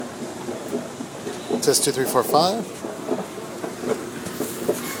Test 2, 3, 4, 5.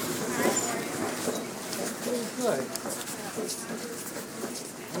 Good.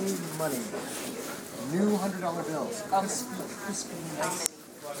 I need money. New $100 bills. Crispy, nice.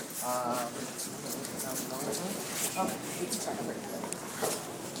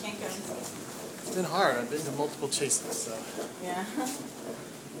 It's been hard. I've been to multiple chases, so. Yeah.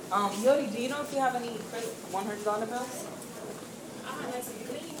 Yodi, do you know if you have any $100 bills? Nice and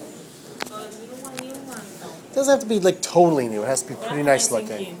clean. You don't want new ones. It doesn't have to be like totally new. It has to be pretty nice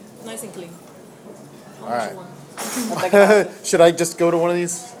looking. Nice and clean. All right. Should I just go to one of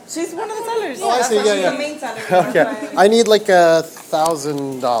these? She's one of the sellers. Oh, I see. Yeah, yeah. The main seller. Okay. I need like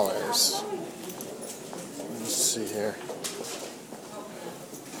 $1,000. Let's see here.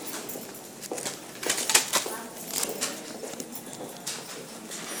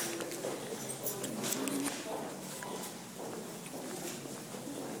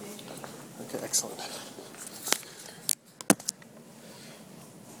 Okay, excellent.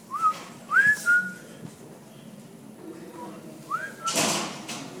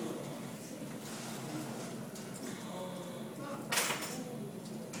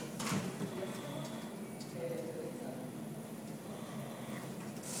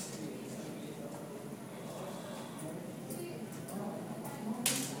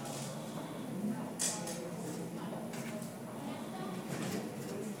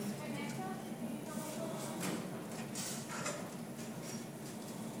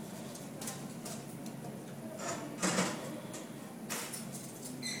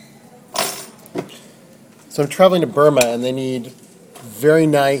 So I'm traveling to Burma, and they need very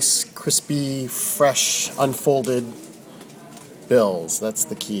nice, crispy, fresh, unfolded bills. That's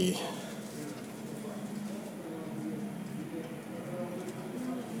the key.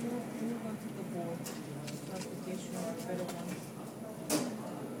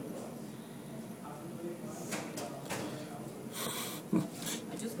 I'm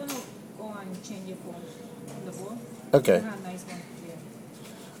just gonna go and change it for the board. Okay. Nice one. Yeah.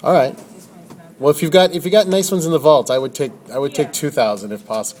 All right. This one's not. Well, if you got nice ones in the vault, I would take 2,000 if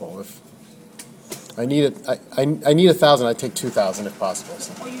possible. If I need it, I need 1,000. I'd take 2,000 if possible.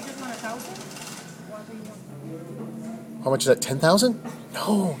 So. Oh, you just want 1,000? What do you want? How much is that? 10,000?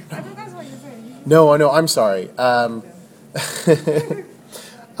 No. I think that's what you said. No, I'm sorry. I'm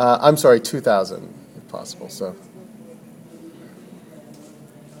sorry. 2,000 if possible. So.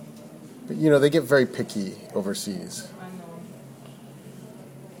 But you know they get very picky overseas. I know.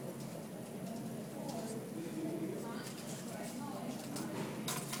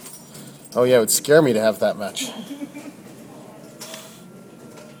 Oh yeah, it would scare me to have that much. So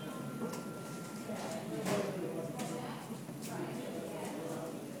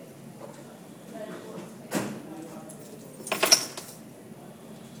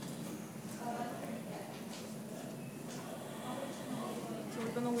we're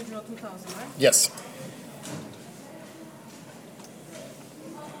gonna withdraw 2,000, right? Yes.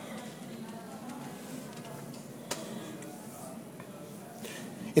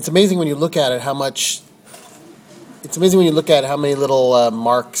 It's amazing when you look at it how much. It's amazing when you look at how many little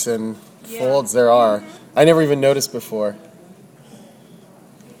marks and folds there are. I never even noticed before.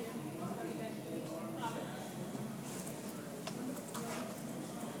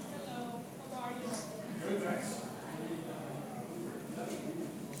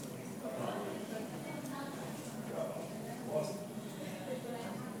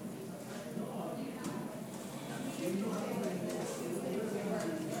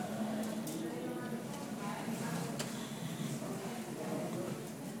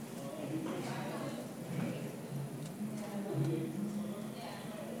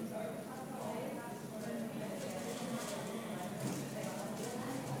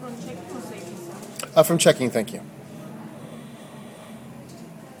 From checking or savings? From checking, thank you.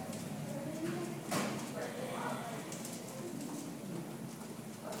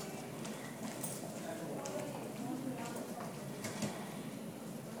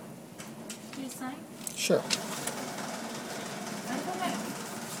 Please sign. Sure.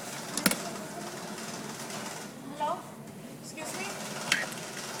 Hello? Excuse me?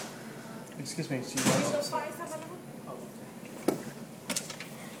 Excuse me. Is your size available?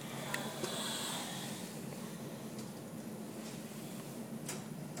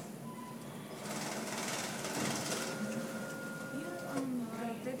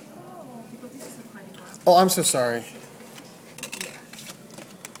 Oh, I'm so sorry.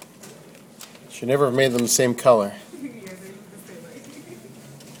 Should never have made them the same color.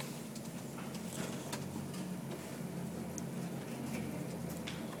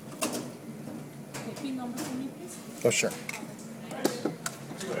 PIN number for me, please? Oh, sure.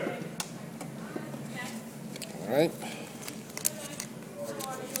 right.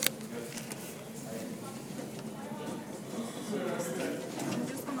 I'm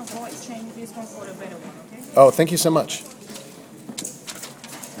just gonna go exchange this one for a better one, okay? Oh, thank you so much.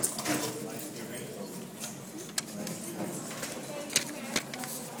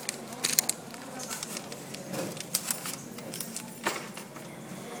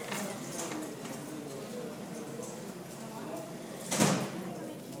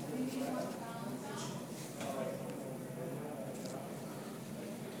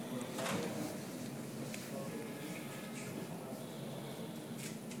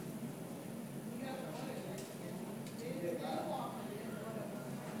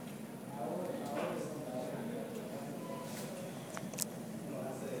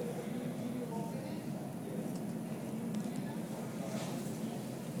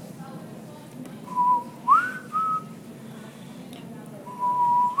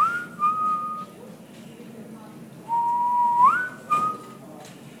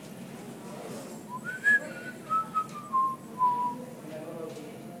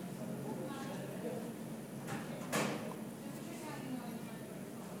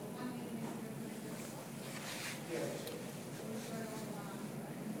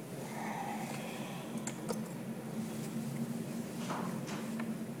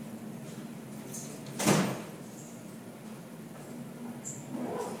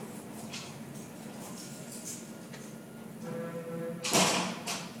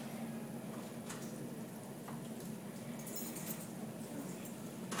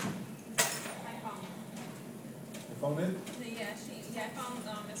 Phone in? Yeah, I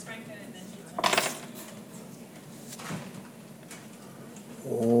found Miss Franklin and then she told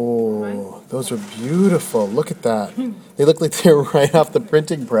me. Oh, those are beautiful. Look at that. They look like they're right off the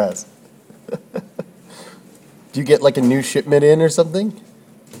printing press. Do you get like a new shipment in or something?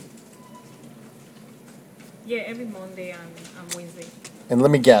 Yeah, every Monday and Wednesday. And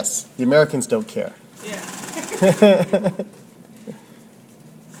let me guess, the Americans don't care. Yeah. This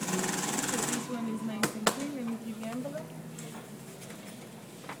one is nice and clean. Let me give you envelope.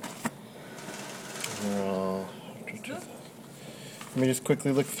 Oh, It's good. let me just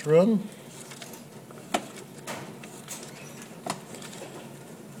quickly look through them.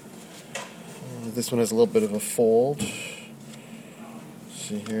 This one has a little bit of a fold.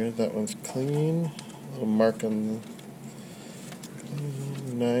 See here, that one's clean. A little mark on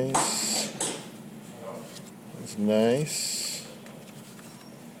the... Nice. It's nice.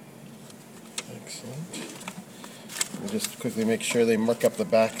 Excellent. We'll just quickly make sure they mark up the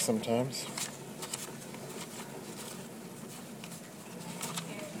back sometimes.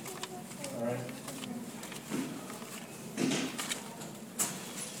 All right.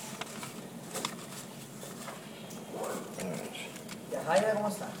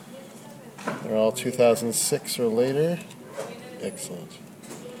 They're all 2006 or later. Excellent.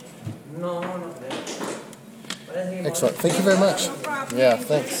 Excellent. Thank you very much. Yeah,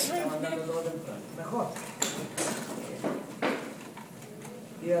 thanks.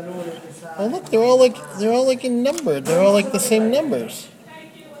 Oh look, they're all like in numbered. They're all like the same numbers.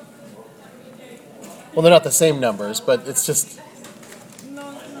 Well, they're not the same numbers, but it's just.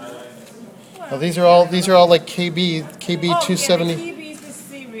 Oh, these are all like KB 270. KB is the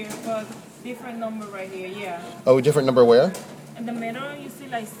serial, but different number right here. Yeah. Oh, a different number where? In the middle, you see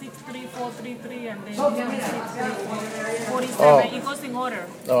like 63433, and then this one 63447. Oh. It goes in order.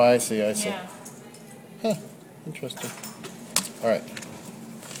 Oh, I see. Yeah. Huh. Interesting. All right.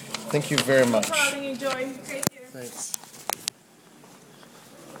 Thank you very much. No problem. Enjoy. Take care. Thanks.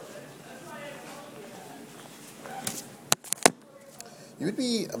 You would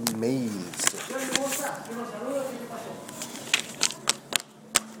be amazed.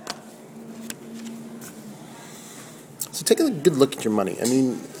 So take a good look at your money. I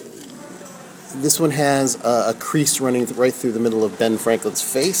mean, this one has a crease running right through the middle of Ben Franklin's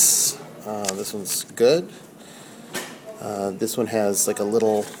face. This one's good. This one has like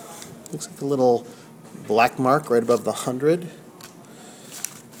looks like a little black mark right above the 100.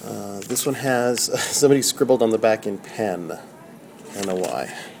 This one has somebody scribbled on the back in pen. I don't know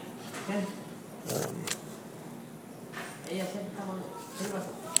why.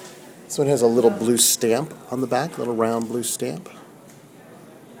 This one has a little blue stamp on the back, a little round blue stamp.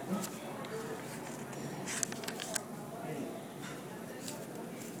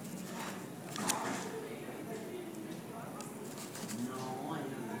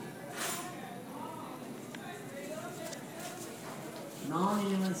 No,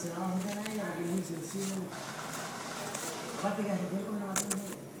 niño, no se va a hacer a ella porque es muy sencillo. Aparte que hace tiempo que no la tengo.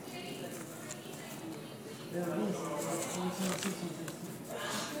 Pero bien, son sencillos.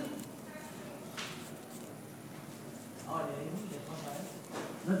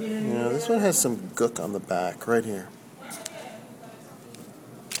 No tiene ni Yeah, idea. this one has some gook on the back right here.